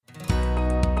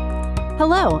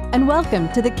Hello, and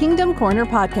welcome to the Kingdom Corner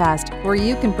podcast, where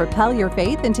you can propel your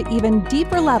faith into even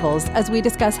deeper levels as we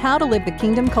discuss how to live the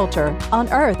kingdom culture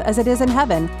on earth as it is in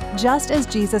heaven, just as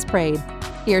Jesus prayed.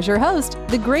 Here's your host,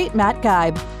 the great Matt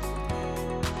Geib.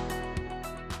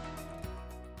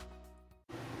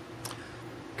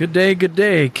 Good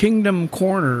day, Kingdom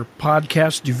Corner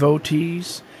podcast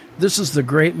devotees. This is the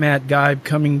great Matt Geib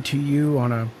coming to you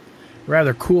on a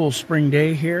rather cool spring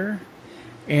day here.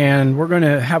 And we're going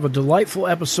to have a delightful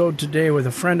episode today with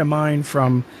a friend of mine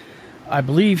from, I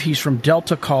believe he's from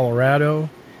Delta, Colorado.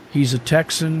 He's a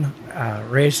Texan,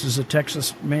 raised as a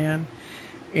Texas man.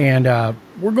 And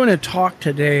we're going to talk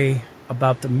today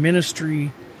about the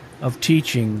ministry of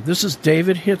teaching. This is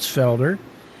David Hitzfelder,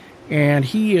 and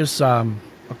he is a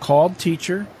called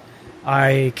teacher.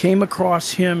 I came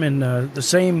across him in the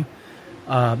same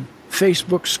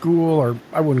Facebook school, or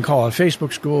I wouldn't call it a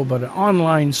Facebook school, but an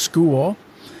online school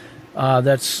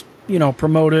that's,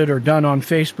 promoted or done on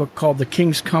Facebook called the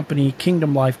King's Company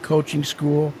Kingdom Life Coaching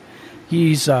School.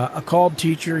 He's a called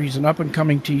teacher. He's an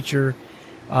up-and-coming teacher.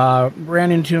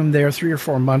 Ran into him there 3 or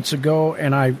 4 months ago,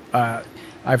 and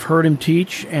I've heard him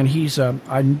teach, and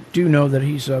I do know that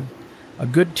he's a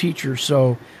good teacher.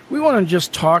 So we want to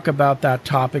just talk about that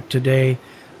topic today.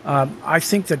 I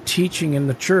think that teaching in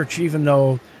the church, even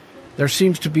though there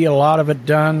seems to be a lot of it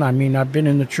done, I mean, I've been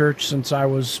in the church since I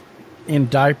was in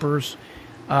diapers.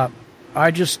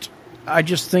 I just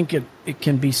think it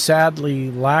can be sadly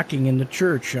lacking in the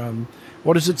church.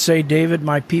 What does it say, David?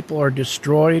 My people are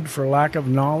destroyed for lack of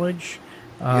knowledge.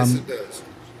 Yes, it does.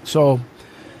 So,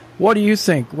 what do you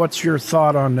think? What's your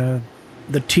thought on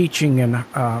the teaching?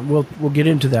 And we'll get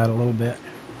into that a little bit.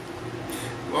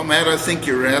 Well, Matt, I think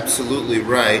you're absolutely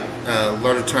right. A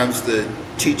lot of times the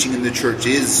teaching in the church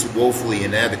is woefully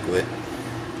inadequate.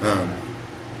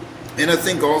 And I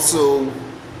think also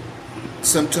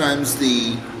sometimes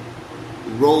the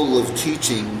role of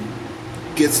teaching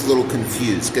gets a little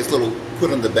confused, gets a little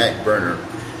put on the back burner.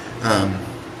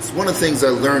 It's one of the things I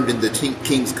learned in the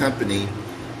King's Company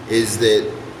is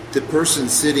that the person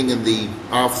sitting in the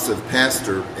office of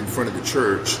pastor in front of the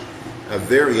church,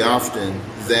 very often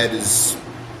that is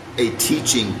a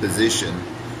teaching position.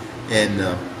 And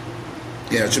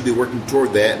I should be working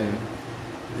toward that. And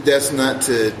that's not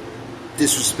to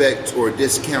disrespect or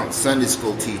discount Sunday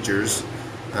school teachers.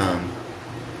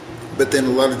 But then a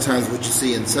lot of times what you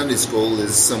see in Sunday school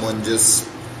is someone just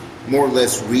more or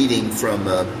less reading from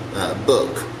a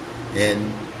book. And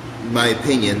in my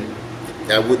opinion,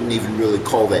 I wouldn't even really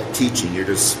call that teaching. You're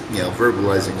just,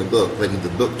 verbalizing a book, letting the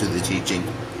book do the teaching.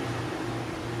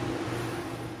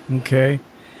 Okay.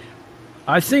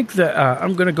 I think that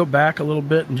I'm going to go back a little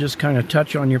bit and just kind of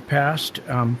touch on your past.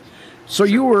 So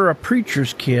you were a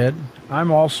preacher's kid.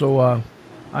 I'm also,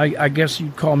 I guess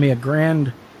you'd call me a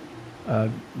grandkid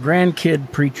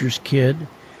preacher's kid.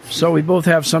 So we both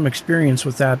have some experience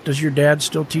with that. Does your dad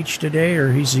still teach today, or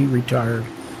is he retired?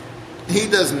 He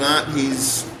does not.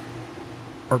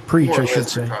 Or preach, I should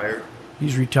say. Retired.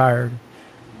 He's retired.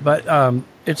 But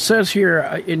it says here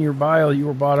in your bio you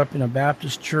were brought up in a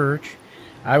Baptist church.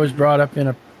 I was brought up in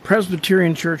a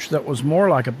Presbyterian church that was more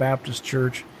like a Baptist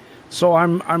church. So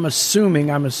I'm assuming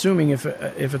if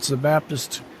it's a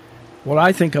Baptist, what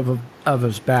I think of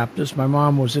as Baptist, my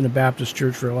mom was in a Baptist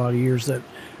church for a lot of years, that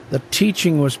the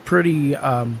teaching was pretty,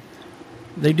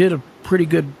 they did a pretty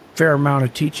good fair amount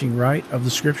of teaching, right, of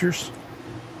the scriptures?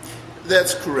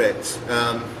 That's correct.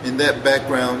 In that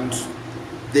background,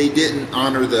 they didn't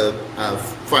honor the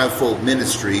fivefold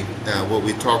ministry, what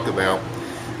we talked about.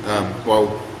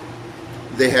 While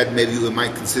they had maybe we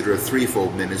might consider a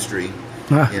threefold ministry.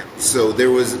 Yeah. So there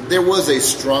was a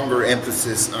stronger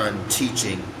emphasis on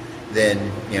teaching than,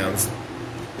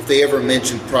 if they ever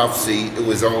mentioned prophecy, it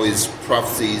was always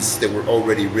prophecies that were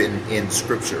already written in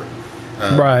Scripture.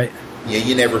 Right.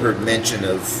 You never heard mention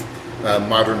of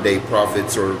modern day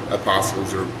prophets or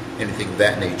apostles or anything of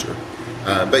that nature.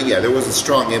 But there was a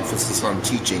strong emphasis on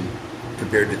teaching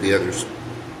compared to the others.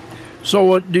 So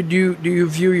what do you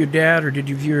view your dad, or did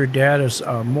you view your dad as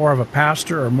more of a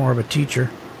pastor or more of a teacher?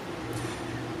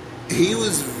 He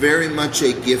was very much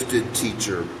a gifted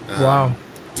teacher. Wow.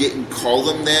 Didn't call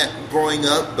him that growing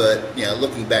up, but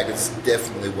looking back, it's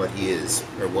definitely what he is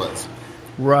or was.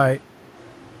 Right.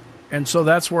 And so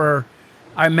that's where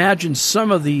I imagine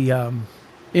some of the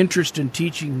interest in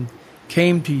teaching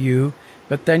came to you,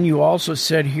 but then you also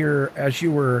said here, as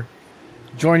you were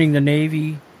joining the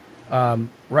Navy,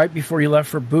 right before you left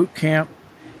for boot camp,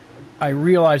 I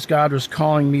realized God was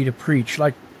calling me to preach.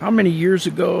 Like, how many years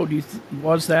ago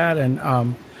was that? And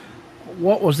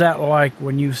what was that like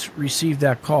when you received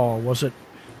that call? Was it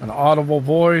an audible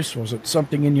voice? Was it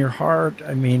something in your heart?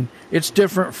 I mean, it's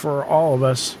different for all of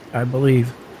us, I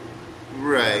believe.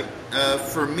 Right.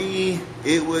 For me,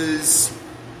 it was,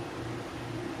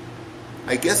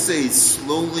 I guess, a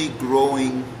slowly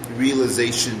growing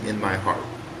realization in my heart.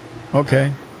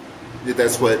 Okay.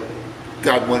 That's what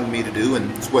God wanted me to do,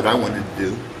 and it's what I wanted to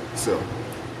do. So.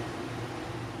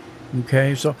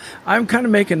 Okay, so I'm kind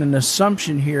of making an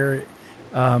assumption here.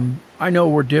 I know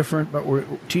we're different, but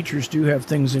teachers do have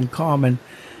things in common.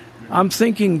 I'm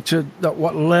thinking that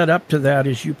what led up to that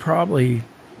is you probably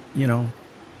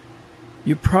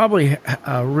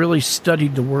really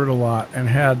studied the Word a lot and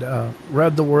had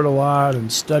read the Word a lot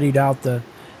and studied out the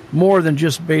more than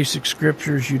just basic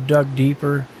scriptures. You dug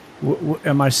deeper.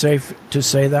 Am I safe to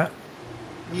say that?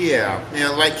 Yeah.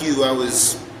 Like you, I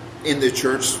was in the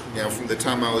church, from the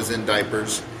time I was in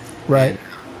diapers. Right.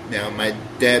 And, my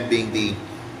dad being the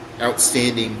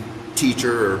outstanding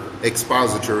teacher, or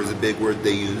expositor is a big word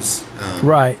they use.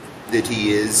 Right. That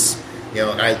he is.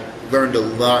 I learned a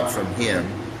lot from him.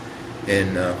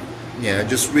 And,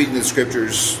 just reading the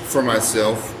scriptures for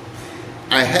myself.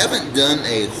 I haven't done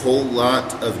a whole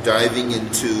lot of diving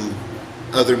into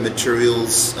other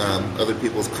materials, other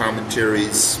people's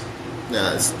commentaries,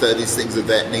 studies, things of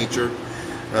that nature.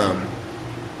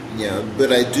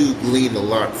 But I do glean a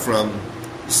lot from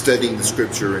studying the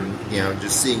scripture and,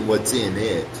 just seeing what's in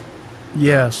it.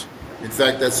 Yes. In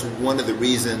fact, that's one of the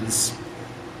reasons,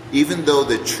 even though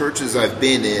the churches I've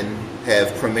been in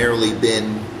have primarily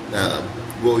been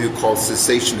what you call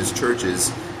cessationist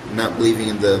churches, not believing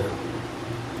in the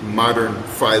modern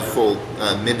fivefold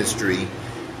ministry,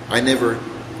 I never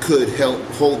could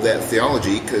hold that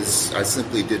theology because I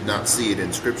simply did not see it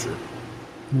in Scripture.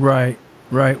 Right.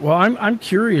 Well, I'm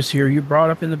curious here. You brought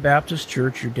up in the Baptist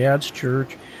church, your dad's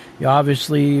church. You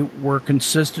obviously were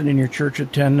consistent in your church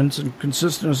attendance and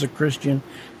consistent as a Christian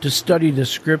to study the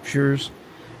Scriptures.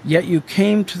 Yet you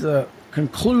came to the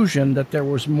conclusion that there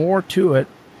was more to it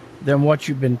than what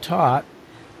you've been taught.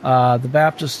 The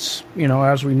Baptists,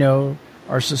 as we know,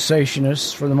 are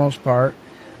cessationists for the most part.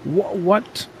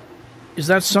 What is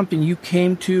that something you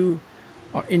came to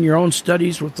in your own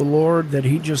studies with the Lord that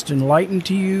He just enlightened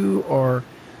to you, or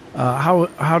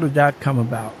how did that come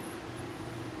about?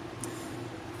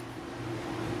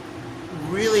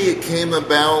 Really, it came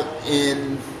about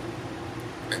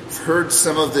I've heard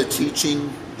some of the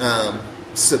teaching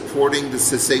supporting the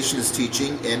cessationist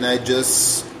teaching, and I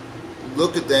just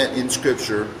looked at that in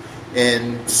Scripture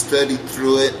and studied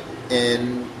through it,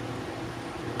 and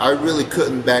I really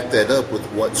couldn't back that up with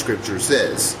what Scripture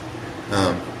says.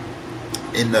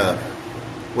 In 1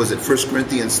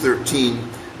 Corinthians 13,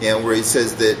 where he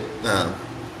says that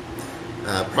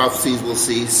prophecies will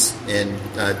cease and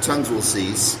tongues will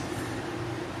cease.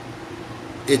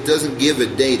 It doesn't give a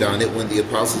date on it when the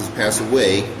apostles pass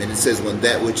away, and it says when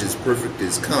that which is perfect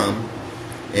is come,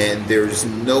 and there's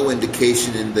no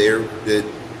indication in there that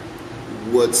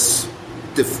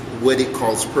what it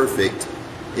calls perfect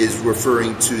is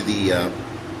referring to the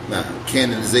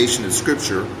canonization of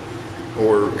Scripture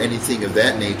or anything of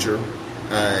that nature.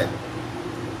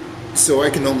 So I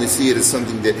can only see it as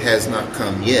something that has not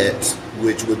come yet,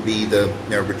 which would be the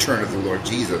return of the Lord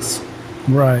Jesus.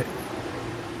 Right.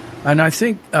 And I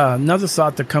think another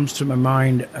thought that comes to my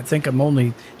mind, I think I'm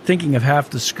only thinking of half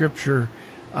the Scripture.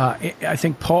 I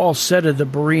think Paul said of the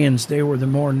Bereans, they were the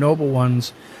more noble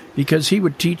ones, because he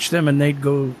would teach them and they'd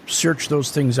go search those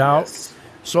things out. Yes.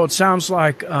 So it sounds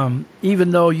like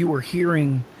even though you were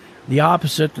hearing the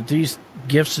opposite, that these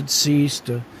gifts had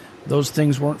ceased, those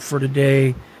things weren't for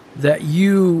today, that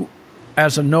you,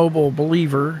 as a noble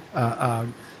believer,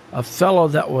 a fellow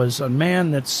that was a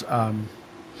man that's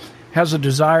has a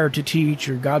desire to teach,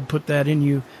 or God put that in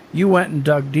you, you went and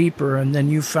dug deeper, and then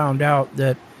you found out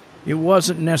that it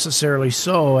wasn't necessarily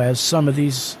so as some of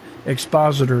these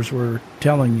expositors were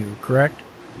telling you, correct?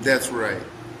 That's right.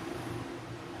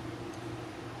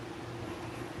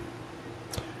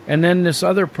 And then this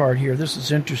other part here, this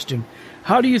is interesting.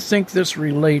 How do you think this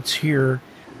relates here?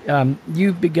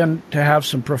 You've begun to have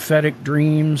some prophetic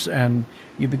dreams, and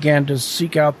you began to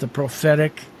seek out the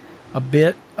prophetic a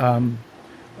bit.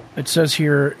 It says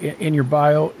here in your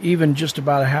bio, even just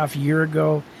about a half year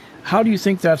ago. How do you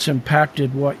think that's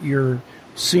impacted what you're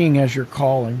seeing as your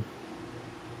calling?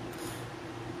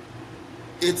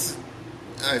 It's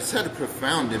had a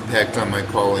profound impact on my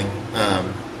calling.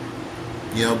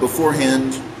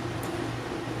 Beforehand,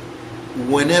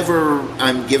 whenever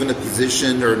I'm given a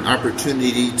position or an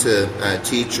opportunity to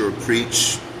teach or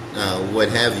preach, what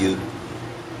have you,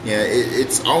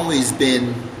 it's always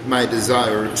been my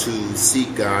desire to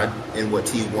seek God and what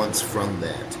He wants from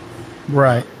that.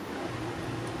 Right.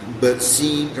 but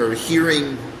seeing or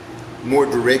hearing more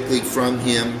directly from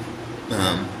him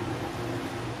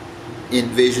in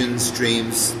visions,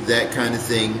 dreams, that kind of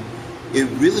thing, it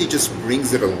really just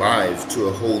brings it alive to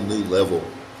a whole new level.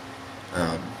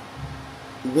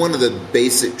 One of the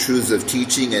basic truths of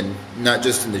teaching, and not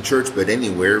just in the church but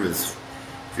anywhere, is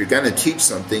if you're going to teach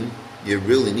something, you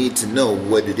really need to know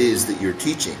what it is that you're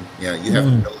teaching. You have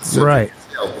to know the subject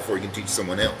yourself before you can teach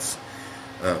someone else.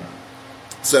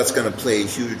 So that's going to play a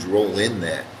huge role in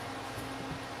that.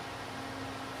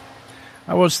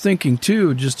 I was thinking,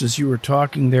 too, just as you were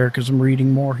talking there, because I'm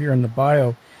reading more here in the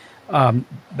bio,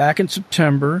 back in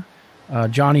September,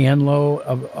 Johnny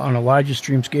Enlow on Elijah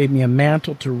Streams gave me a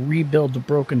mantle to rebuild the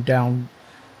broken down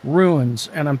ruins.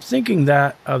 And I'm thinking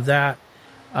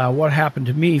what happened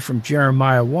to me from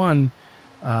Jeremiah 1,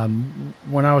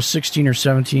 when I was 16 or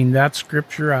 17, that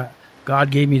scripture,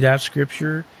 God gave me that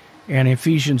scripture, and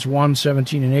Ephesians 1,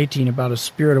 17 and 18 about a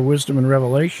spirit of wisdom and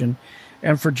revelation.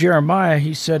 And for Jeremiah,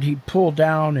 he said he'd pull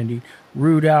down and he'd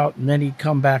root out, and then he'd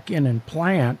come back in and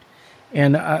plant.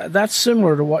 And that's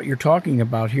similar to what you're talking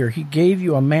about here. He gave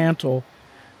you a mantle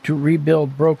to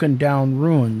rebuild broken down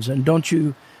ruins. And don't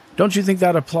you think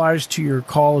that applies to your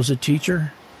call as a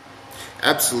teacher?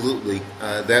 Absolutely.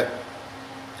 That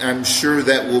I'm sure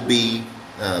that will be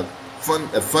a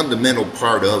fundamental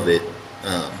part of it.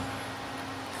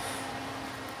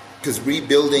 Because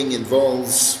rebuilding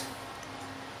involves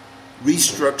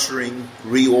restructuring,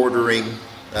 reordering,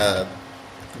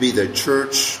 be the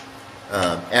church,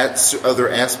 at other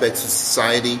aspects of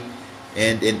society,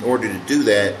 and in order to do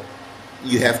that,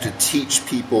 you have to teach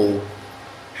people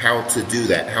how to do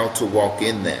that, how to walk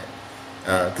in that,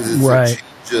 because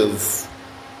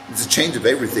it's a change of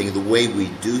everything, the way we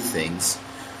do things.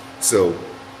 So,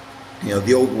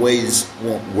 the old ways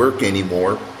won't work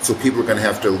anymore, so people are going to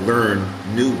have to learn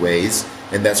new ways,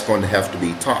 and that's going to have to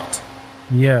be taught.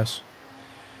 Yes.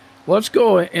 Let's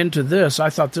go into this.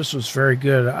 I thought this was very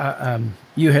good.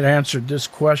 You had answered this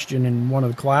question in one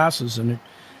of the classes, and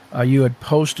you had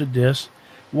posted this.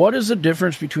 What is the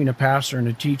difference between a pastor and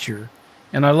a teacher?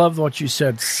 And I love what you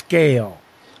said, scale.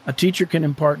 A teacher can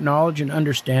impart knowledge and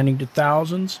understanding to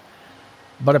thousands,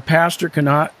 but a pastor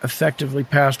cannot effectively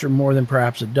pastor more than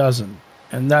perhaps a dozen.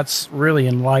 And that's really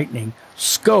enlightening.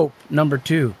 Scope, number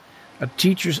 2. A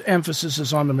teacher's emphasis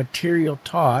is on the material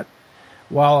taught,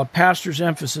 while a pastor's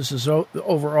emphasis is the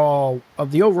overall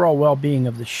well-being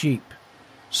of the sheep.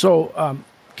 So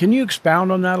can you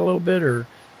expound on that a little bit, or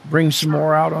bring some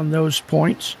more out on those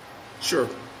points? Sure.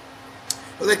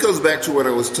 Well, that goes back to what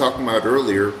I was talking about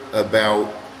earlier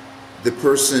about the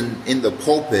person in the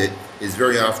pulpit is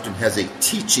very often has a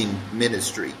teaching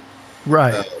ministry.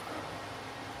 Right.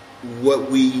 What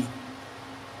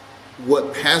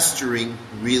pastoring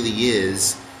really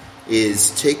is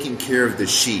taking care of the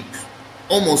sheep,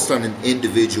 almost on an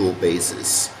individual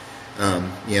basis.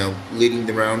 Leading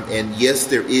them around, and yes,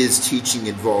 there is teaching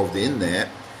involved in that.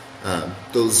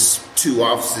 Those two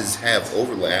offices have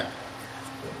overlap,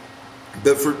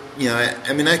 but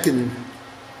I can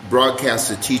broadcast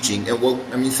the teaching,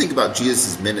 and think about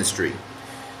Jesus' ministry.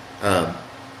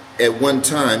 At one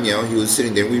time, he was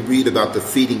sitting there. We read about the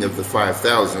feeding of the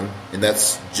 5,000, and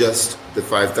that's just the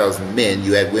 5,000 men.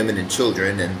 You had women and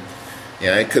children, and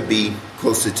it could be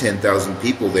close to 10,000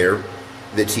 people there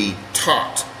that he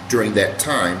taught during that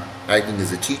time, acting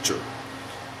as a teacher.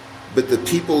 But the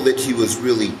people that he was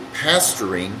really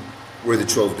pastoring were the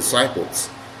 12 disciples.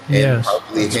 And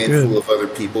probably a handful of other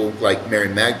people like Mary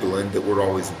Magdalene that were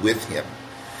always with him.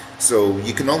 So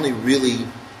you can only really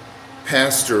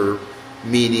pastor,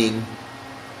 meaning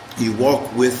you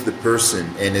walk with the person,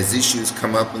 and as issues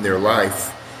come up in their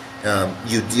life,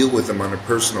 you deal with them on a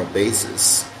personal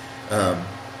basis.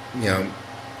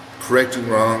 Correcting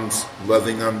wrongs,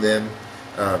 loving on them,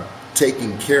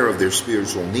 taking care of their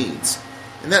spiritual needs.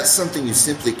 And that's something you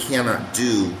simply cannot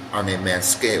do on a mass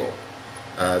scale.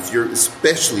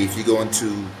 Especially if you go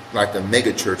into like a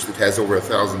mega church that has over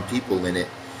 1,000 people in it,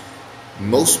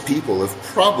 most people have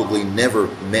probably never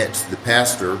met the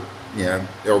pastor,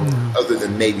 other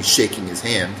than maybe shaking his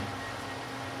hand.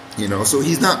 So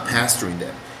he's not pastoring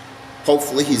them.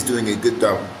 Hopefully he's doing a good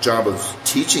job of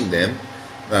teaching them,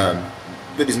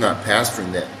 but he's not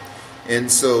pastoring them.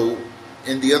 And so,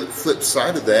 and the other flip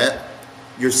side of that,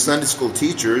 your Sunday school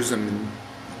teachers,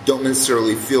 don't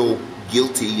necessarily feel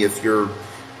guilty if you're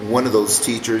one of those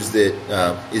teachers that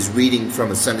is reading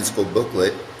from a Sunday school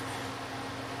booklet.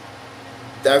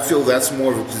 I feel that's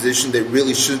more of a position that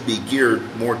really should be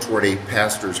geared more toward a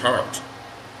pastor's heart.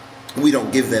 We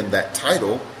don't give them that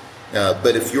title,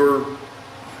 but if you're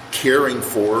caring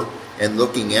for and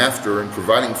looking after and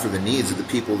providing for the needs of the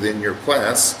people in your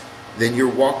class, then you're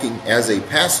walking as a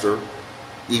pastor,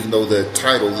 even though the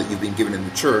title that you've been given in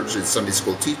the church is Sunday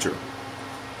school teacher.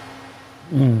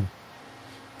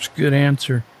 It's a good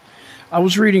answer. I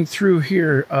was reading through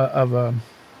here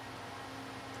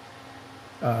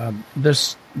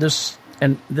this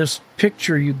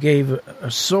picture you gave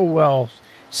so well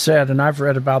said, and I've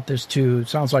read about this too. It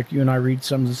sounds like you and I read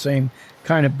some of the same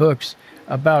kind of books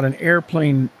about an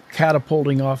airplane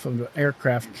catapulting off of an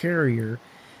aircraft carrier.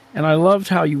 And I loved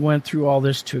how you went through all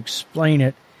this to explain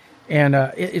it. And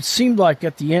it seemed like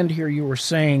at the end here you were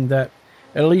saying that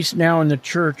at least now in the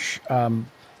church,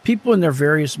 people in their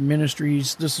various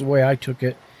ministries, this is the way I took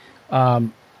it,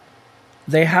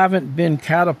 they haven't been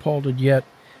catapulted yet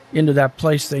into that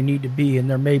place they need to be, and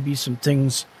there may be some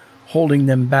things holding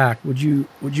them back. Would you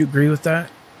agree with that?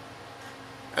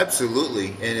 Absolutely,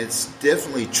 and it's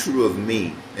definitely true of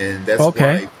me, and that's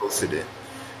why I posted it.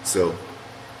 So,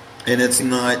 and it's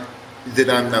not that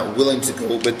I'm not willing to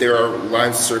go, but there are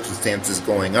life circumstances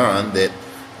going on that,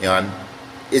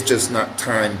 it's just not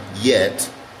time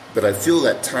yet, but I feel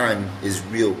that time is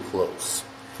real close.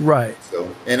 Right.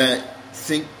 So, and I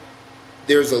think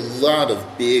there's a lot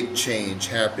of big change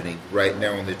happening right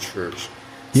now in the church.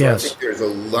 So yes. I think there's a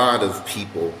lot of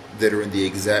people that are in the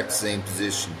exact same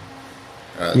position.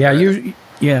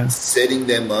 Setting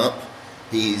them up.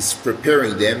 He's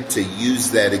preparing them to use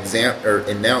that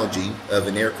analogy of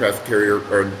an aircraft carrier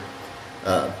or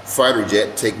fighter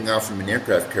jet taking off from an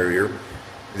aircraft carrier.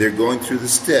 They're going through the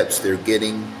steps. They're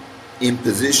getting in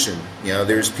position.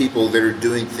 There's people that are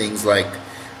doing things like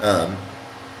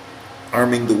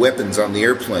arming the weapons on the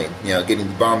airplane, getting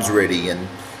the bombs ready and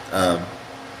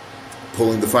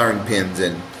pulling the firing pins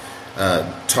and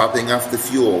topping off the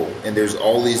fuel. And there's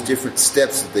all these different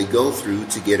steps that they go through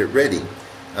to get it ready.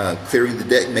 Clearing the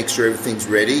deck, make sure everything's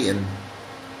ready, and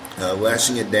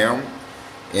lashing it down.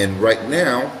 And right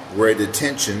now, we're at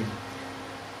attention.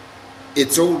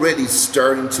 It's already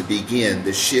starting to begin,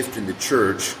 the shift in the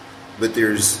church, but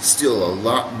there's still a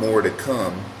lot more to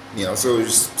come. So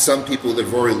there's some people that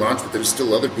have already launched, but there's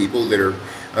still other people that are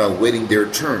waiting their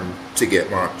turn to get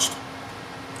launched.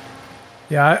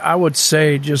 Yeah, I would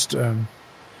say just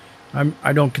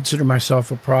I don't consider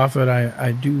myself a prophet.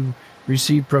 I do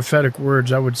receive prophetic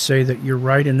words. I would say that you're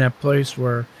right in that place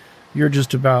where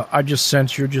I just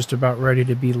sense you're just about ready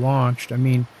to be launched. I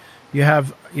mean, you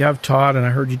have taught, and I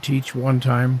heard you teach one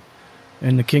time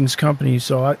in the King's Company,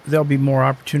 so there'll be more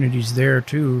opportunities there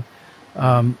too.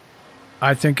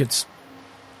 I think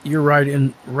you're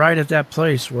right at that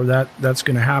place where that's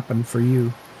going to happen for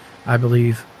you, I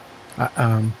believe.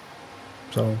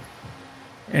 So,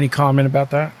 any comment about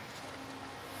that?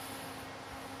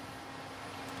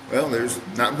 Well, there's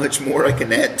not much more I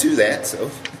can add to that.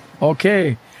 So,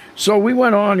 okay, so we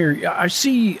went on here. I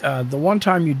see the one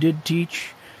time you did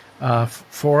teach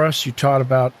for us, you taught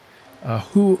about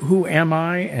who am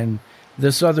I, and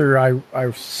this other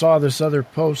I saw this other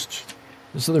post.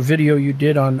 This other video you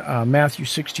did on Matthew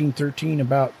 16:13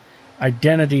 about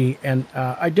identity, and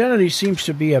identity seems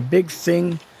to be a big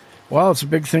thing. Well, it's a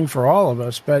big thing for all of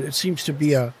us, but it seems to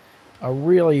be a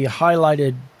really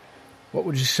highlighted, what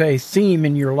would you say, theme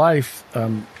in your life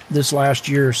this last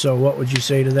year or so. What would you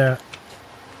say to that?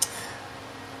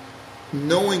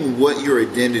 Knowing what your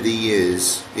identity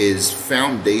is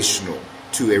foundational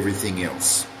to everything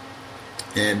else.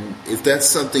 And if that's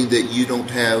something that you don't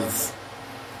have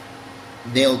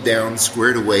nailed down,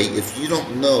 squared away, if you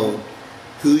don't know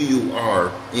who you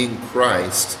are in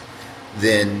Christ,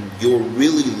 then you're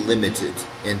really limited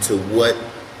into what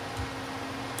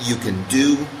you can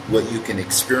do, what you can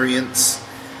experience,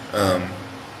 and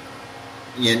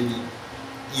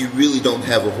you really don't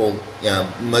have a whole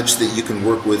much that you can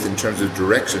work with in terms of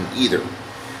direction either.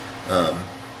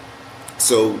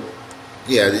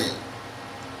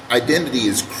 Identity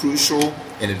is crucial,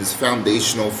 and it is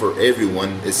foundational for everyone,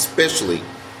 especially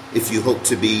if you hope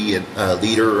to be a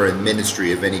leader or in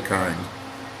ministry of any kind.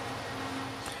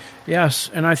 Yes,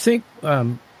 and I think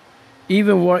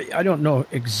even I don't know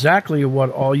exactly what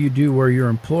all you do where you're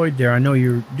employed there. I know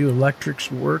you do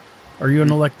electrics work. Are you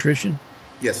an electrician?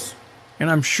 Yes. And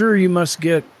I'm sure you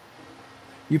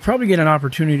probably get an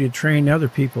opportunity to train other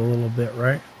people a little bit,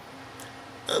 right?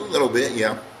 A little bit,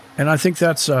 yeah. And I think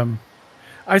that's,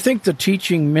 I think the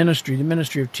teaching ministry, the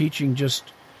ministry of teaching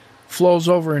just flows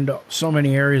over into so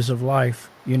many areas of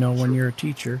life, when you're a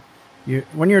teacher.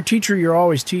 When you're a teacher, you're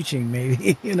always teaching,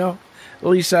 maybe, At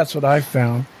least that's what I've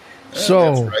found. That's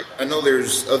right. I know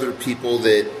there's other people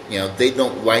that, they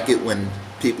don't like it when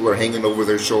people are hanging over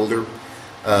their shoulder.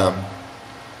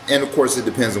 And of course, it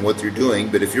depends on what you're doing.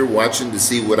 But if you're watching to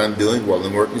see what I'm doing while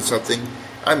I'm working something,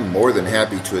 I'm more than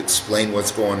happy to explain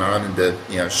what's going on and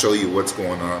to show you what's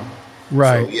going on.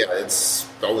 Right. So yeah, it's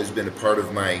always been a part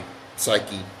of my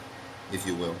psyche, if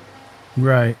you will.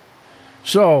 Right.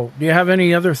 So, do you have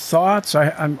any other thoughts?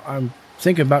 I'm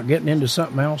thinking about getting into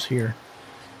something else here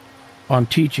on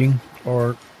teaching,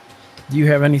 or do you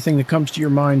have anything that comes to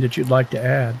your mind that you'd like to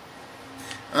add?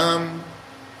 I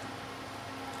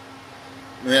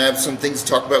have some things to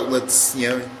talk about.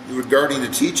 Regarding the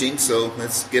teaching. So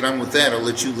let's get on with that. I'll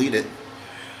let you lead it.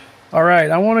 All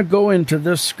right. I want to go into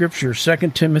this scripture,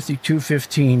 2 Timothy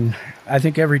 2:15. I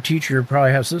think every teacher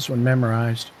probably has this one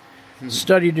memorized.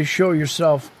 Study to show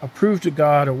yourself approved to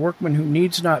God, a workman who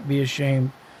needs not be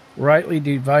ashamed, rightly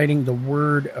dividing the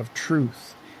word of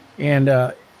truth. And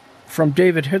from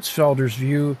David Hitzfelder's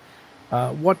view,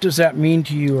 what does that mean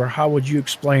to you, or how would you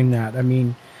explain that? I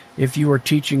mean, if you were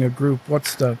teaching a group,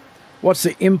 what's the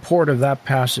import of that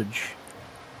passage?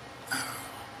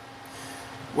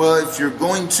 Well, if you're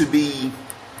going to be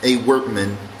a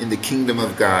workman in the kingdom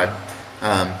of God,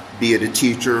 be it a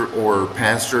teacher or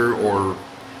pastor or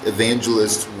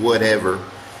evangelist, whatever,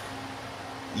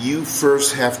 you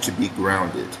first have to be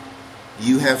grounded.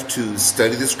 You have to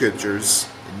study the scriptures,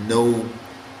 know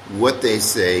what they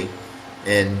say,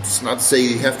 and it's not to say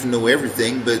you have to know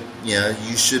everything, but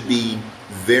you should be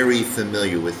very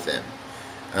familiar with them.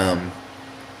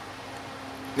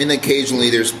 And occasionally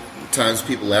there's times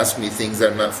people ask me things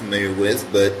that I'm not familiar with,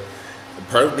 but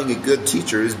part of being a good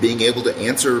teacher is being able to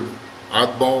answer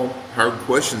oddball, hard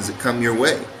questions that come your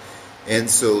way. And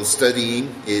so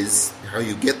studying is how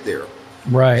you get there.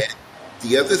 Right. And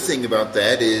the other thing about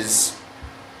that is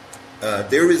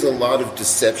there is a lot of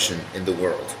deception in the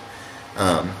world.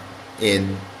 Of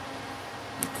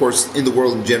course, in the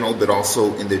world in general, but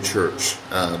also in the church.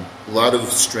 A lot of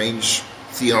strange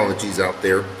theologies out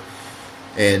there.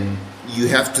 And you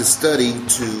have to study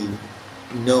to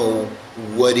know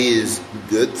what is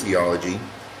good theology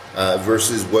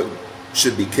versus what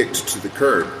should be kicked to the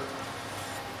curb.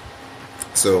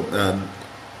 So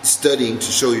studying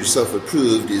to show yourself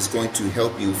approved is going to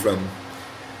help you from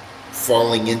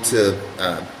falling into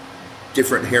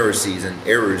different heresies and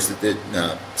errors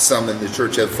that some in the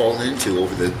church have fallen into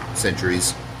over the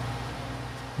centuries.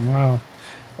 Wow.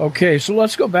 Okay, so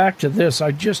let's go back to this.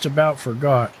 I just about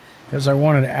forgot, because I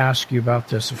wanted to ask you about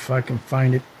this, if I can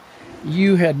find it.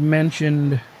 You had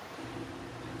mentioned,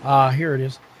 here it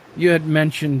is. You had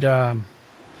mentioned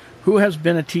who has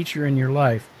been a teacher in your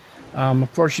life.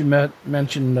 Of course, you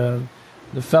mentioned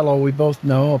the fellow we both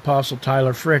know, Apostle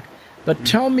Tyler Frick. But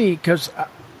tell me, because,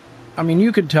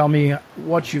 you can tell me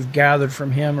what you've gathered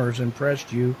from him or has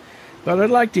impressed you, but I'd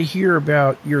like to hear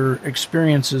about your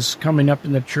experiences coming up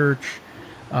in the church.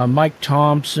 Mike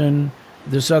Thompson,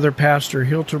 this other pastor,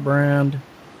 Hilterbrand,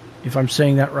 if I'm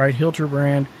saying that right,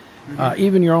 Hilterbrand,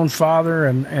 even your own father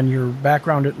and your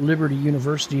background at Liberty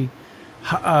University.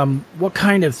 What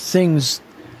kind of things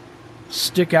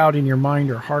stick out in your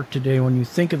mind or heart today when you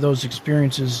think of those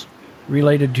experiences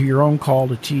related to your own call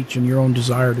to teach and your own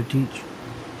desire to teach?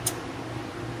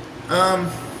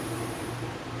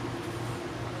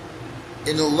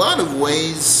 In a lot of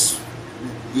ways,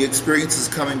 the experiences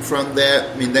coming from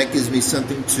that, that gives me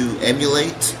something to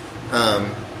emulate.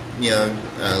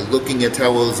 Looking at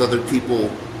how those other people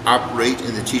operate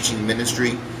in the teaching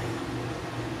ministry.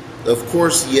 Of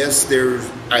course, yes,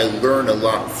 I learn a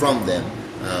lot from them.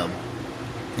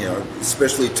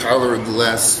 Especially Tyler in the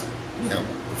last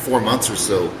 4 months or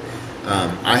so.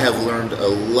 I have learned a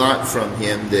lot from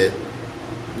him that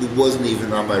wasn't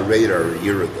even on my radar a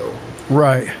year ago.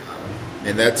 Right.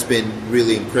 And that's been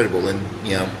really incredible. And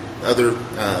other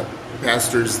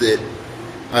pastors that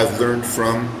I've learned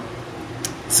from,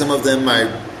 some of them I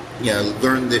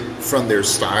learned that from their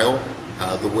style,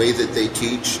 the way that they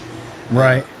teach.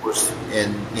 Right.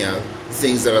 And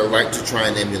things that I like to try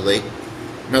and emulate.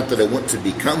 Not that I want to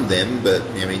become them, but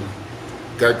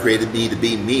God created me to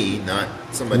be me, not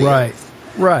somebody else.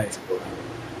 Right.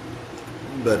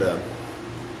 But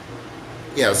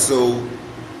so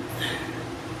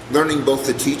learning both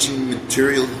the teaching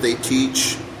material that they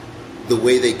teach, the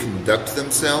way they conduct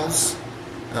themselves,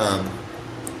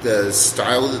 the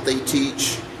style that they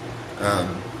teach,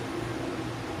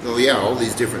 all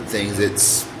these different things.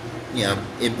 It's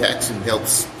impacts and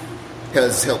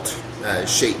has helped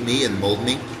shape me and mold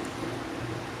me.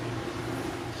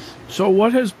 So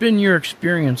what has been your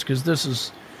experience? Because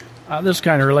this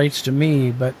kind of relates to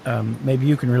me, but maybe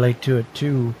you can relate to it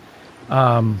too.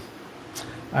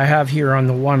 I have here on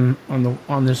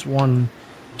this one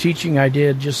teaching I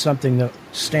did, just something that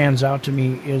stands out to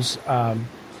me is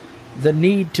the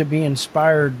need to be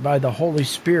inspired by the Holy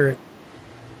Spirit,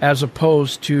 as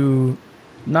opposed to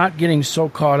not getting so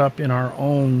caught up in our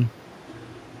own,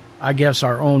 I guess,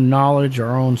 our own knowledge,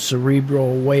 our own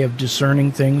cerebral way of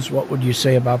discerning things. What would you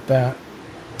say about that?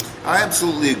 I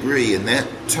absolutely agree, and that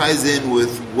ties in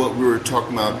with what we were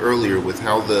talking about earlier, with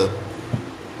how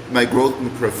my growth in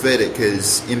the prophetic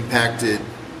has impacted,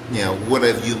 what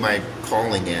I view my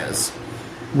calling as.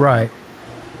 Right.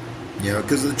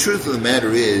 Because the truth of the matter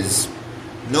is,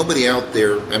 nobody out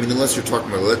there, unless you're talking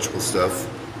about electrical stuff,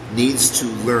 needs to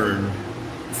learn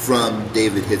from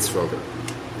David Hitzfelder.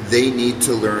 They need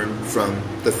to learn from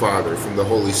the Father, from the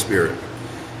Holy Spirit.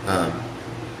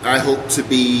 I hope to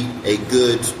be a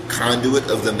good conduit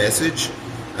of the message.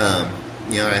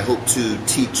 I hope to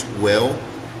teach well.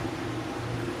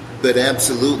 But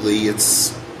absolutely,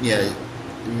 it's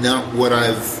not what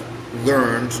I've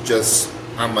learned just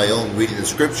on my own reading the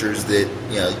scriptures that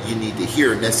you need to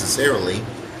hear necessarily.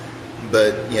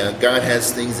 But God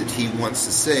has things that He wants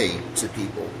to say to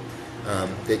people,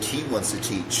 that He wants to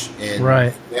teach, and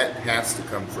right. That has to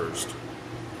come first.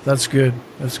 That's good.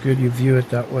 That's good. You view it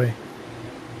that way.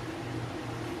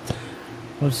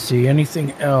 Let's see.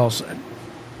 Anything else?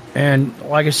 And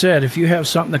like I said, if you have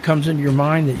something that comes into your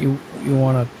mind that you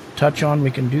want to touch on, we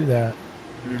can do that.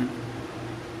 Mm-hmm.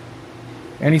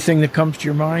 Anything that comes to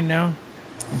your mind now?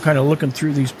 I'm kind of looking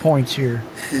through these points here.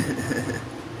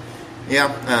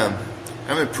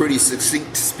 I'm a pretty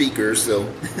succinct speaker,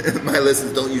 so my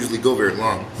lessons don't usually go very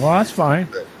long. Well, that's fine.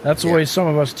 That's the way some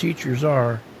of us teachers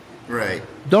are. Right.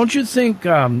 Don't you think,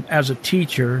 as a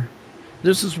teacher,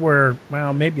 this is where,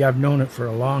 well, maybe I've known it for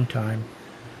a long time,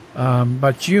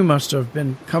 but you must have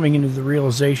been coming into the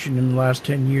realization in the last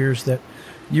 10 years that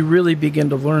you really begin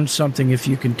to learn something if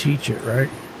you can teach it, right?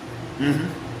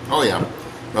 Mm-hmm. Oh, yeah.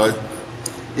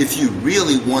 If you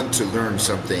really want to learn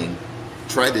something,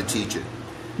 try to teach it.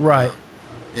 Right.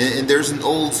 And there's an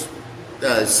old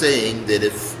saying that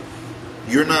if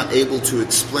you're not able to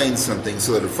explain something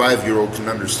so that a 5-year-old can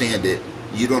understand it,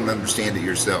 you don't understand it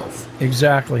yourself.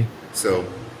 Exactly. So,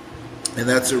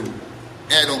 and I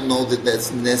don't know that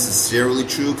that's necessarily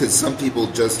true, because some people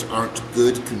just aren't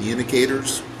good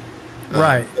communicators.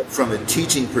 Right. But from a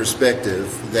teaching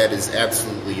perspective, that is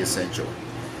absolutely essential.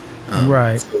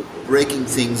 Right. So breaking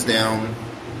things down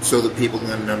so that people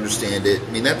can understand it.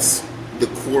 That's the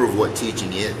core of what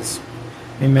teaching is.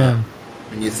 Amen.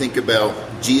 When you think about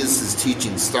Jesus'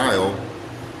 teaching style,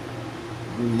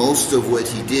 most of what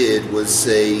he did was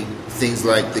say things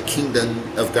like the kingdom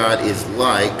of God is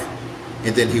like,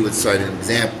 and then he would cite an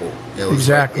example.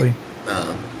 Exactly.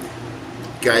 Like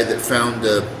guy that found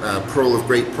a pearl of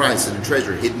great price and a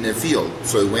treasure hidden in a field.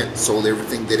 So he went and sold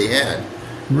everything that he had.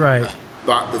 Right.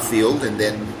 Bought the field, and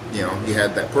then, he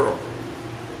had that pearl.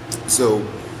 So,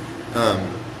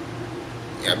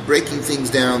 breaking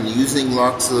things down, using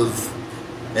lots of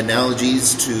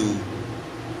analogies to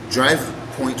drive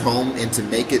point home and to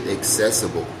make it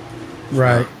accessible.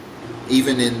 Right.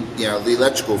 Even in the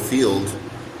electrical field,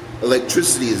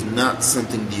 electricity is not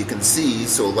something that you can see,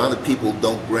 so a lot of people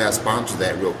don't grasp onto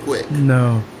that real quick.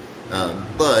 No.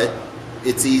 But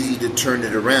it's easy to turn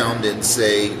it around and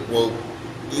say, well,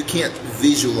 you can't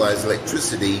visualize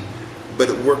electricity, but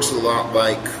it works a lot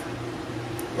like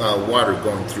water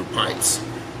going through pipes.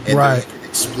 And right. You can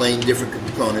explain different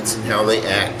components and how they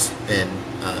act and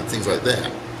things like that.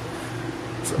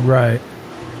 So. Right.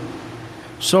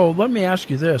 So let me ask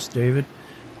you this, David.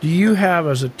 Do you have,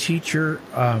 as a teacher,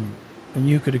 and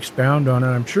you could expound on it,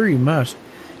 I'm sure you must,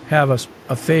 have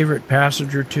a favorite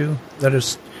passage or two that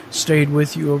has stayed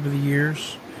with you over the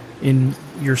years in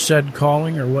your said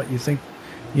calling, or what you think,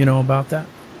 about that?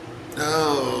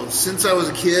 Oh, since I was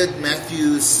a kid,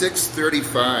 Matthew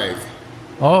 6:35.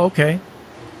 Oh, okay.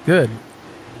 Good.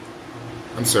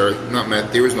 I'm sorry, not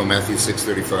Matthew. There was no Matthew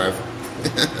 6:35.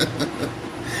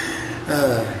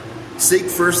 Seek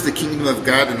first the kingdom of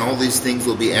God, and all these things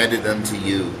will be added unto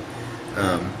you.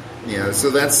 So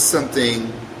that's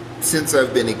something, since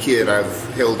I've been a kid,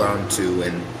 I've held on to.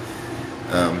 And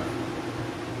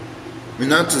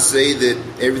not to say that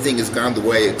everything has gone the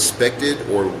way I expected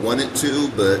or wanted to,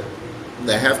 but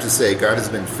I have to say God has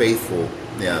been faithful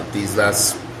these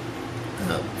last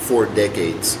 4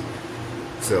 decades.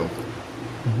 So,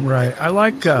 right. I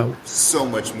like so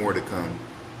much more to come.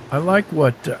 I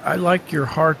like your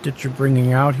heart that you're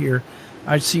bringing out here.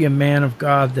 I see a man of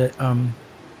God that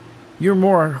you're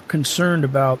more concerned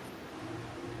about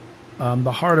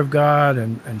the heart of God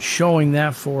and showing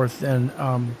that forth than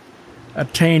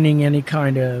attaining any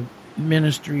kind of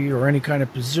ministry or any kind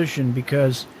of position,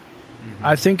 because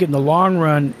I think in the long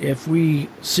run, if we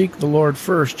seek the Lord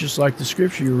first, just like the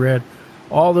scripture you read,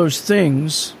 all those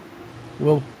things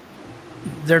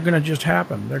they're going to just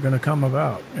happen. They're going to come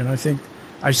about. And I think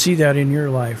I see that in your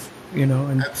life,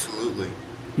 and absolutely.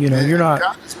 And you're not.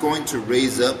 God is going to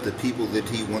raise up the people that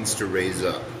He wants to raise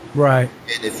up. Right.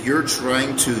 And if you're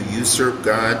trying to usurp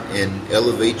God and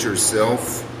elevate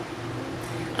yourself,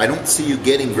 I don't see you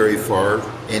getting very far.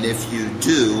 And if you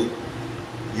do,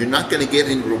 you're not going to get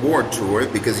any reward for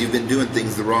it because you've been doing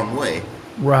things the wrong way.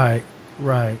 Right.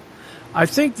 I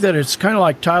think that it's kind of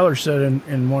like Tyler said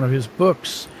in one of his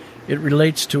books. It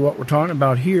relates to what we're talking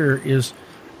about here is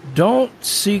don't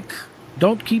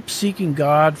keep seeking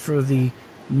God for the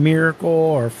miracle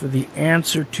or for the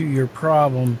answer to your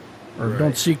problem, or right.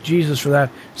 Don't seek Jesus for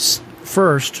that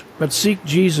first, but seek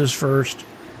Jesus first,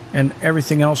 and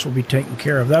everything else will be taken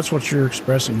care of. That's what you're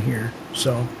expressing here.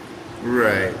 So,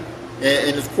 right,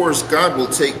 and of course, God will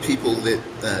take people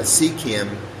that seek Him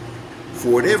for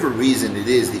whatever reason it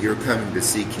is that you're coming to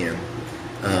seek Him.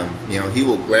 He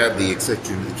will gladly accept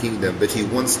you in the kingdom, but He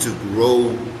wants to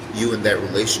grow you in that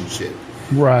relationship.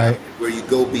 Right. Where you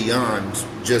go beyond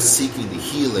just seeking the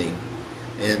healing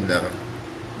and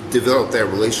develop that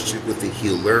relationship with the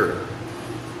healer.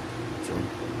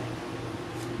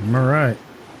 All right.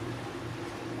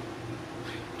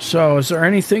 So is there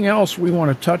anything else we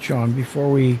want to touch on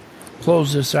before we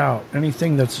close this out?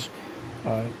 Anything that's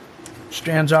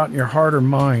stands out in your heart or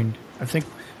mind? I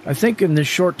think in this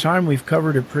short time we've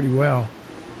covered it pretty well.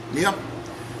 Yep.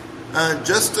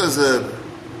 Just as a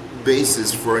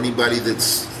basis for anybody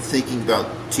that's thinking about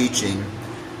teaching,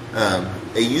 a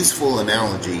useful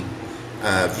analogy.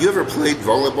 Have you ever played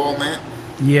volleyball, Matt?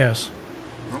 Yes.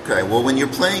 Okay. Well, when you're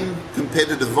playing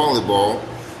competitive volleyball,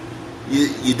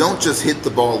 you don't just hit the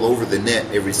ball over the net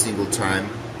every single time.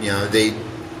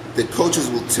 The coaches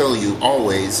will tell you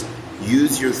always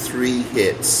use your 3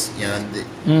 hits.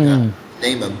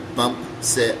 Name a bump,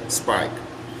 set, spike.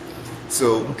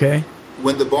 So okay.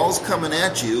 When the ball's coming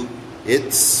at you,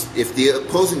 if the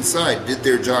opposing side did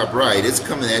their job right, it's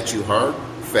coming at you hard,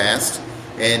 fast,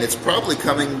 and it's probably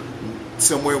coming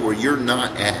somewhere where you're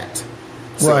not at.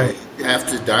 So right. You have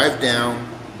to dive down,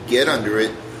 get under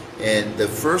it, and the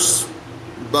first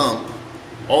bump,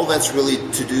 all that's really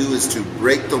to do is to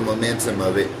break the momentum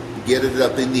of it, get it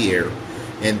up in the air,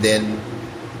 and then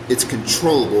it's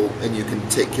controllable and you can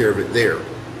take care of it there.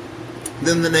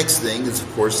 Then the next thing is, of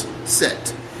course,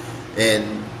 set.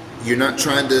 And you don't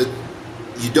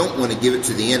want to give it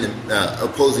to the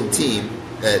opposing team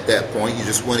at that point. You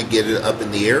just want to get it up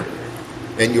in the air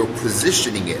and you're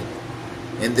positioning it.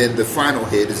 And then the final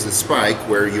hit is the spike,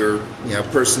 where you're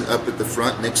person up at the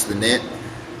front next to the net.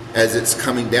 As it's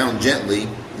coming down gently,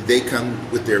 they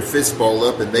come with their fist ball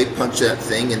up and they punch that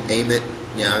thing and aim it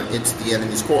into the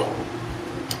enemy's court.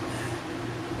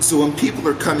 So when people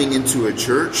are coming into a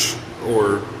church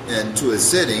or into a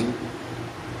setting,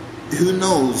 who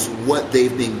knows what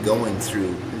they've been going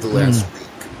through the last week?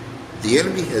 The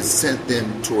enemy has sent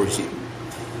them towards you.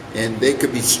 And they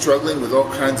could be struggling with all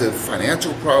kinds of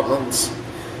financial problems,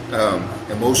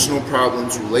 emotional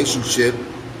problems, relationship,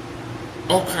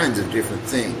 all kinds of different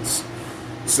things.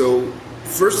 So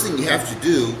first thing you have to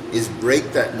do is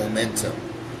break that momentum.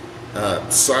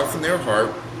 Soften their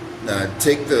heart,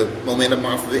 take the momentum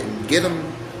off of it, and get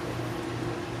them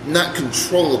not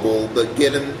controllable, but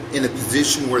get them in a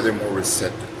position where they're more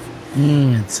receptive.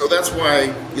 So that's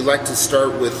why you like to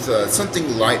start with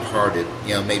something lighthearted,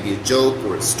 maybe a joke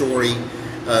or a story,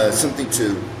 something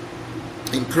to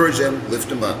encourage them, lift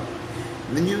them up.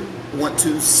 And then you want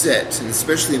to set, and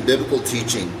especially in biblical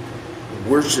teaching,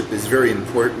 worship is very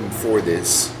important for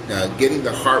this. Getting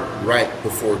the heart right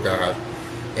before God,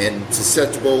 and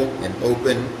susceptible and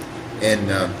open, and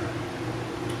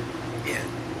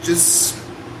just,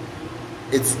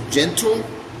 it's gentle,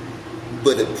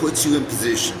 but it puts you in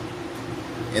position.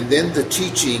 And then the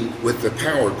teaching with the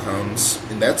power comes,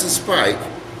 and that's a spike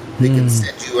that can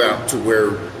send you out to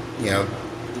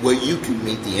where you can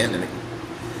meet the enemy.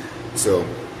 So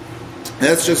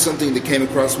that's just something that came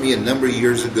across me a number of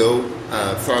years ago,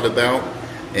 thought about,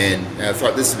 and I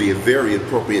thought this would be a very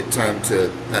appropriate time to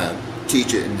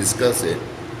teach it and discuss it.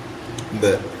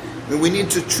 But we need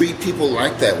to treat people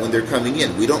like that when they're coming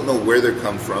in. We don't know where they're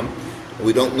come from.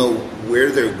 We don't know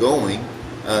where they're going.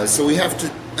 So we have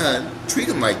to treat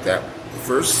them like that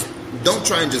first. Don't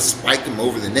try and just spike them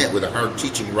over the net with a hard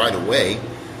teaching right away.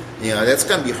 That's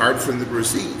going to be hard for them to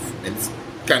receive. And it's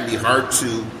going to be hard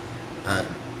to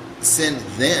send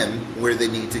them where they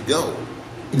need to go.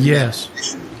 Yes.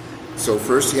 So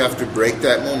first you have to break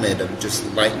that momentum, just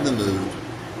lighten the mood,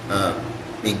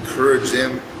 encourage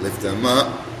them, lift them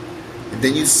up, and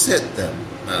then you set them,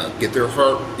 get their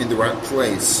heart in the right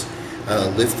place.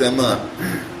 lift them up.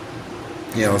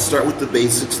 Start with the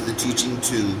basics of the teaching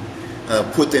to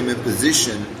put them in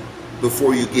position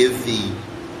before you give the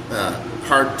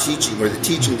hard teaching or the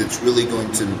teaching that's really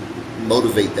going to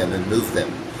motivate them and move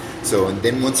them. So, and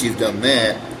then once you've done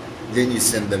that, then you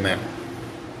send them out.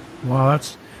 Wow,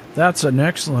 that's an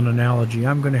excellent analogy.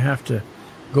 I'm going to have to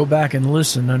go back and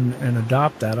listen and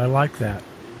adopt that. I like that.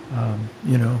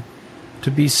 To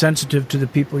be sensitive to the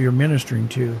people you're ministering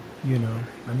to. I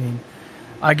mean,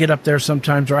 I get up there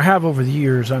sometimes, or I have over the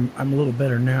years. I'm a little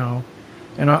better now,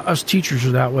 and us teachers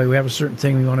are that way. We have a certain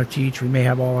thing we want to teach. We may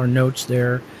have all our notes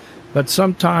there, but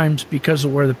sometimes because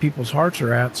of where the people's hearts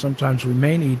are at, sometimes we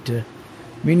may need to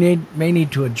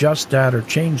adjust that or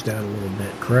change that a little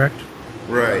bit. Correct?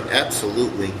 Right.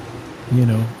 Absolutely.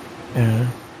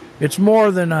 It's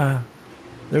more than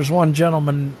there's one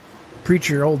gentleman,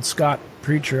 preacher, old Scott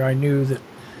preacher I knew that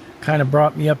kind of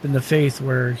brought me up in the faith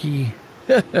where he,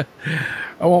 I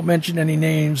won't mention any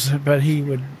names, but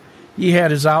he had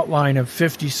his outline of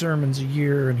 50 sermons a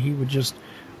year, and he would just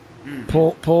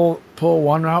pull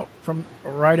one out from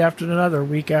right after another,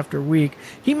 week after week.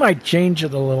 He might change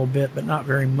it a little bit, but not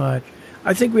very much.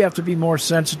 I think we have to be more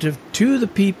sensitive to the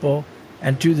people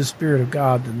and to the Spirit of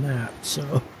God than that.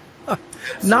 So,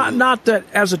 not that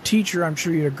as a teacher, I'm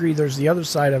sure you'd agree, there's the other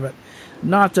side of it.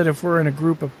 Not that if we're in a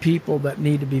group of people that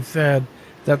need to be fed,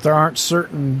 that there aren't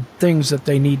certain things that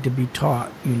they need to be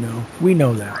taught. We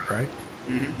know that, right?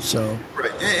 Mm-hmm. So,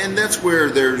 right, and that's where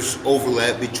there's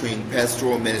overlap between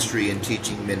pastoral ministry and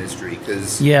teaching ministry,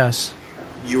 because yes,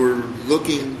 you're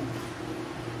looking,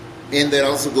 and that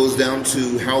also goes down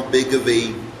to how big of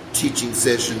a teaching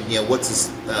session. What's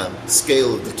the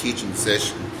scale of the teaching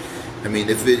session? I mean,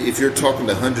 if you're talking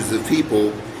to hundreds of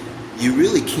people, you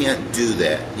really can't do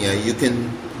that. You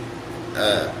can,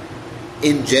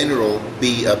 in general,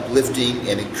 be uplifting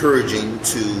and encouraging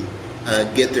to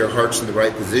get their hearts in the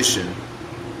right position.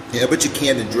 But you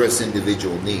can't address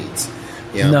individual needs.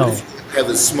 No. But if you have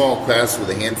a small class with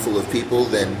a handful of people,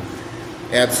 then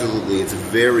absolutely, it's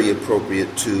very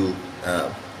appropriate to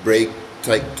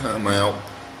take time out,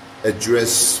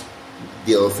 address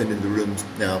the elephant in the room.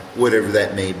 Now, whatever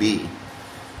that may be.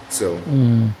 So.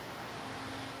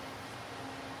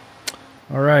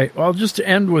 All right. Well, just to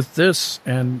end with this,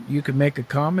 and you can make a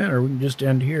comment, or we can just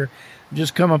end here.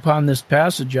 Just come upon this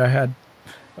passage I had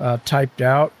typed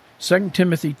out, 2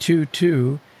 Timothy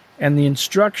 2:2, and the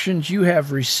instructions you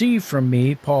have received from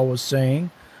me, Paul was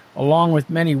saying, along with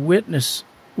many witnesses,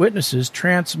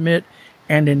 transmit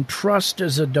and entrust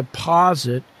as a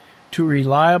deposit to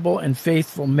reliable and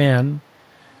faithful men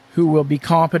who will be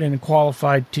competent and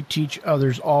qualified to teach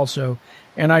others also.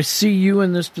 And I see you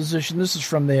in this position. This is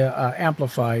from the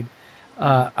Amplified.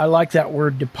 I like that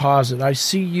word deposit. I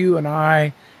see you and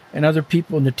I and other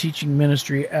people in the teaching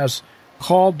ministry as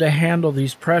called to handle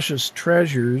these precious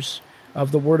treasures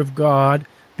of the Word of God,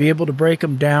 be able to break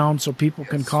them down so people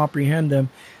can comprehend them.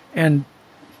 And,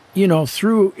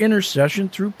 through intercession,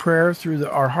 through prayer, through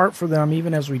our heart for them,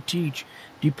 even as we teach,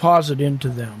 deposit into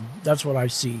them. That's what I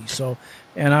see. So,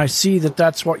 and I see that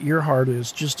that's what your heart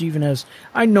is, just even as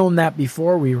I known that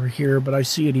before we were here, but I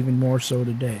see it even more so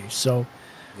today. So,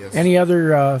 yes. Any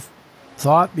other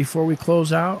thought before we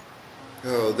close out?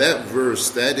 Oh, that verse,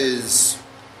 that is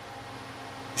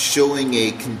showing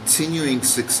a continuing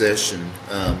succession.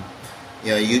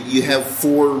 You have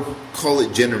 4, call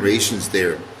it generations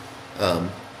there.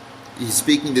 He's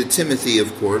speaking to Timothy,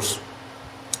 of course,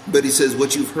 but he says,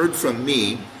 what you've heard from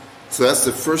me. So that's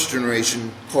the first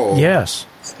generation, Paul. Yes.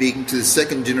 Speaking to the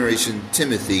second generation,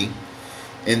 Timothy.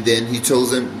 And then he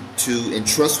tells them to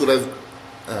entrust what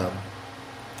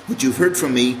you've heard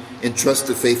from me, entrust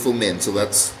to faithful men. So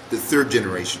that's the third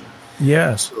generation.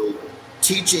 Yes. So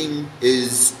teaching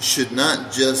should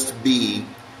not just be,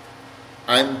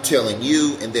 I'm telling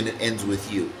you, and then it ends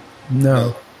with you.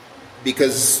 No.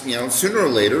 Because, sooner or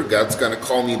later, God's going to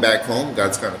call me back home.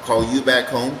 God's going to call you back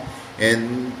home.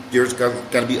 And there's going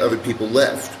to be other people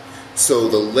left. So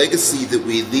the legacy that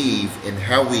we leave in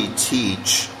how we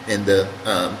teach and the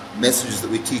messages that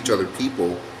we teach other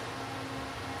people,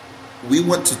 we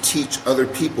want to teach other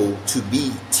people to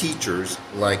be teachers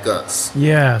like us.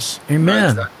 Yes.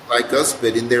 Amen. Not like us,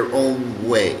 but in their own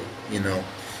way,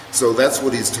 So that's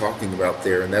what he's talking about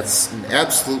there. And that's an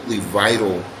absolutely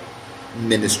vital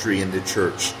ministry in the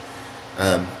church.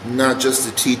 Not just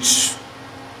to teach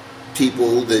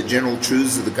people the general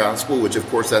truths of the gospel, which of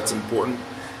course that's important,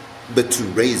 but to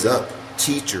raise up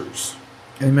teachers.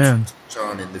 Amen. To teach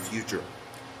on in the future.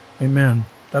 Amen.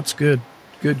 That's good.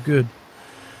 Good.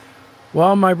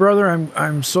 Well, my brother,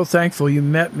 I'm so thankful you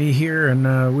met me here,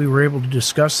 and we were able to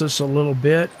discuss this a little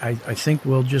bit. I think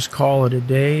we'll just call it a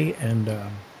day. And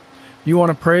you want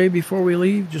to pray before we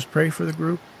leave? Just pray for the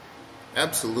group?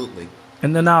 Absolutely.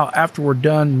 And then after we're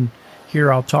done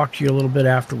here, I'll talk to you a little bit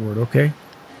afterward, okay?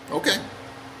 Okay.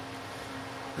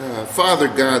 Father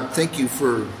God, thank you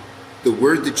for the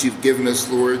word that you've given us,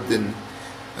 Lord, and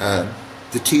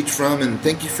to teach from, and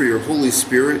thank you for your Holy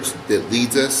Spirit that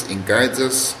leads us and guides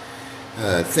us.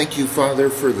 Thank you, Father,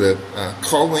 for the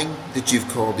calling that you've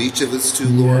called each of us to,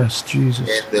 Lord. Yes, Jesus.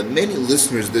 And the many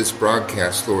listeners of this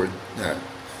broadcast, Lord,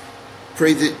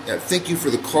 pray that. Thank you for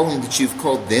the calling that you've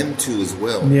called them to as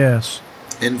well. Yes.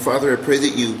 And Father, I pray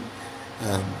that you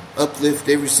uplift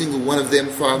every single one of them,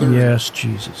 Father. Yes,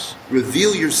 Jesus.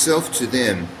 Reveal yourself to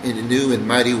them in a new and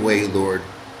mighty way, Lord,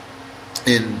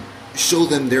 and show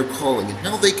them their calling and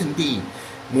how they can be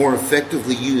more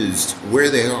effectively used where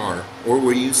they are or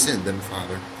where you send them,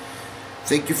 Father.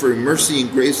 Thank you for mercy and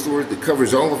grace, Lord, that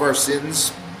covers all of our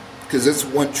sins, because that's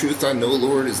one truth I know,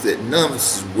 Lord, is that none of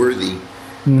us is worthy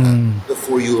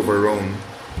before you of our own,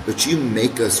 but you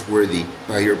make us worthy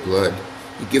by your blood.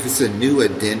 You give us a new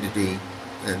identity,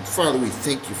 and Father, we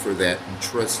thank you for that and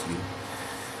trust you.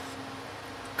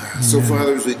 So,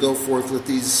 Father, as we go forth, let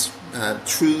these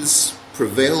truths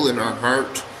prevail in our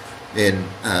heart and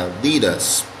lead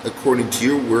us according to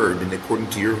your word and according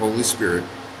to your Holy Spirit.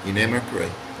 In your name I pray.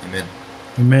 Amen.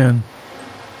 Amen.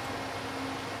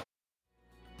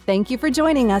 Thank you for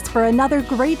joining us for another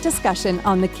great discussion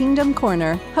on the Kingdom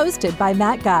Corner, hosted by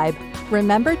Matt Geib.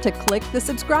 Remember to click the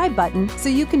subscribe button so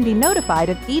you can be notified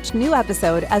of each new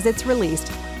episode as it's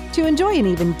released. To enjoy an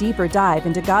even deeper dive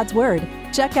into God's Word,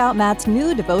 check out Matt's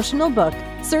new devotional book,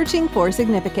 Searching for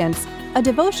Significance, a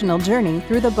devotional journey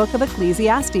through the book of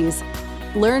Ecclesiastes.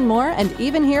 Learn more and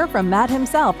even hear from Matt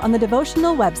himself on the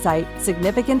devotional website,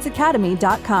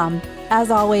 significanceacademy.com.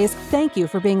 As always, thank you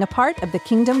for being a part of the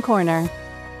Kingdom Corner.